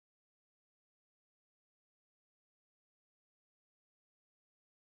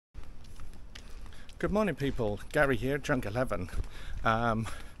Good morning people, Gary here, Drunk 11.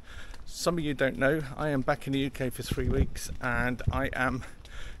 Some of you don't know, I am back in the UK for 3 weeks and I am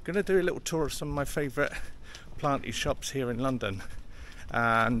going to do a little tour of some of my favourite planty shops here in London.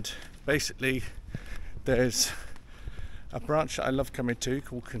 And basically there's a branch that I love coming to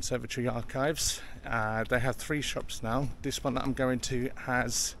called Conservatory Archives. They have 3 shops now. This one that I'm going to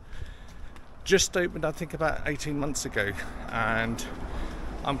has just opened I think about 18 months ago, and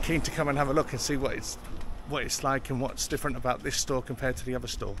I'm keen to come and have a look and see what it's like and what's different about this store compared to the other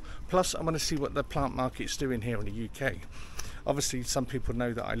store. Plus I want to see what the plant market's doing here in the UK. Obviously some people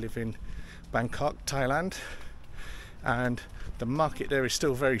know that I live in Bangkok, Thailand, and the market there is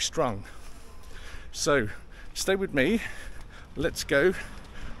still very strong. So stay with me, let's go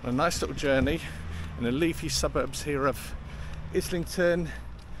on a nice little journey in the leafy suburbs here of Islington.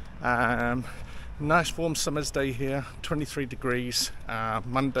 Nice warm summer's day here, 23 degrees.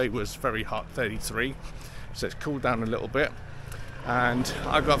 Monday was very hot, 33, so it's cooled down a little bit. And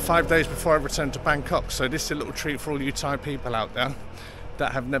I've got 5 days before I return to Bangkok, so this is a little treat for all you Thai people out there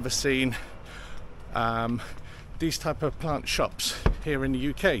that have never seen these type of plant shops here in the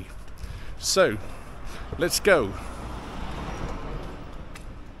UK. So let's go.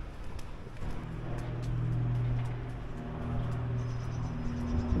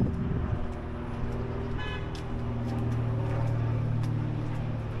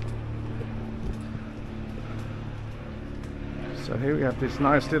 So here we have this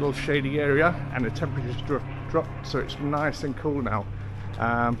nice little shady area and the temperature's dropped, so it's nice and cool now.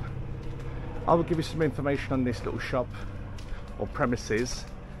 I will give you some information on this little shop or premises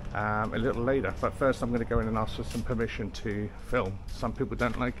a little later, but first I'm going to go in and ask for some permission to film. Some people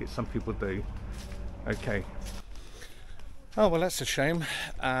don't like it, some people do. Okay. Oh well, that's a shame.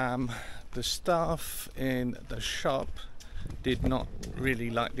 The staff in the shop did not really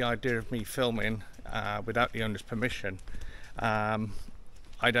like the idea of me filming without the owner's permission.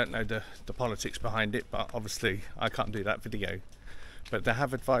 I don't know the politics behind it, but obviously I can't do that video. But they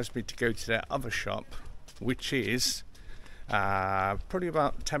have advised me to go to their other shop, which is probably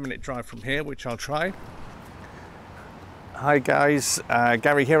about a 10-minute drive from here, which I'll try. Hi guys,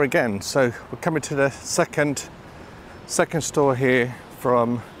 Gary here again. So we're coming to the second store here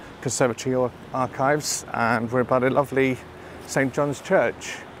from Conservatory Archives, and we're by the lovely St John's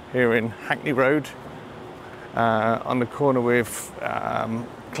Church here in Hackney Road, on the corner with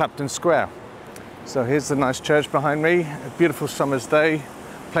Clapton Square. So here's the nice church behind me, a beautiful summer's day,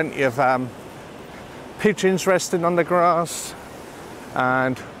 plenty of pigeons resting on the grass.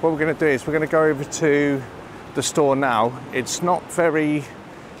 And what we're going to do is we're going to go over to the store now. It's not very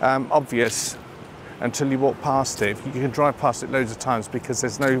obvious until you walk past it. You can drive past it loads of times because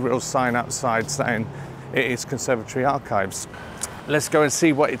there's no real sign outside saying it is Conservatory Archives. Let's go and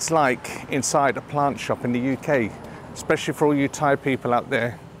see what it's like inside a plant shop in the UK, especially for all you Thai people out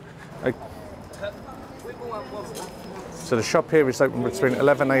there. So the shop here is open between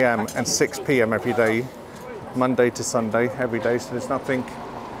 11 AM and 6 PM every day, Monday to Sunday, every day. So there's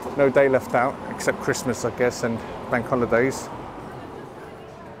no day left out except Christmas, I guess, and bank holidays.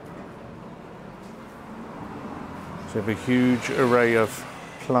 So you have a huge array of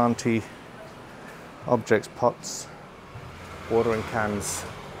planty objects, pots, watering cans,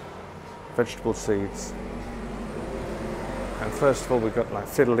 vegetable seeds. And first of all we've got like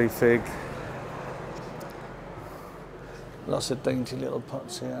fiddly fig. Lots of dainty little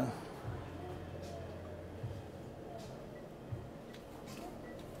pots here.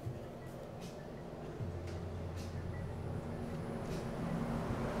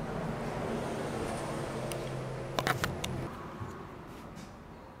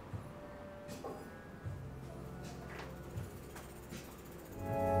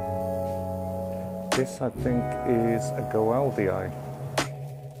 This I think is a Goaldii.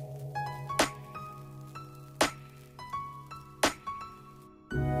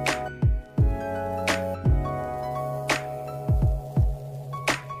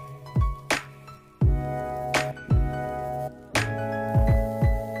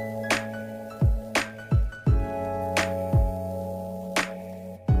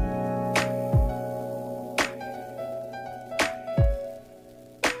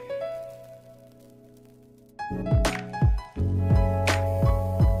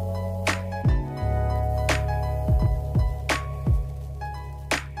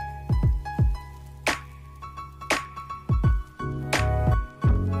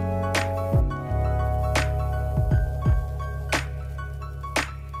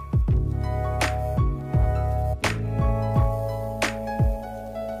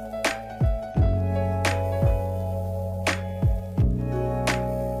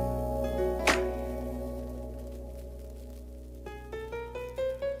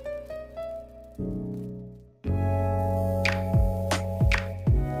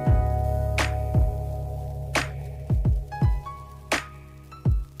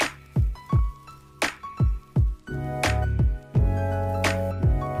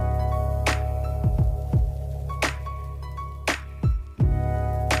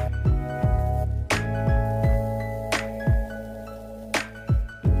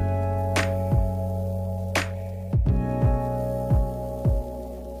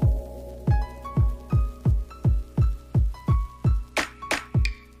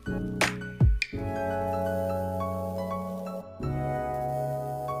 you.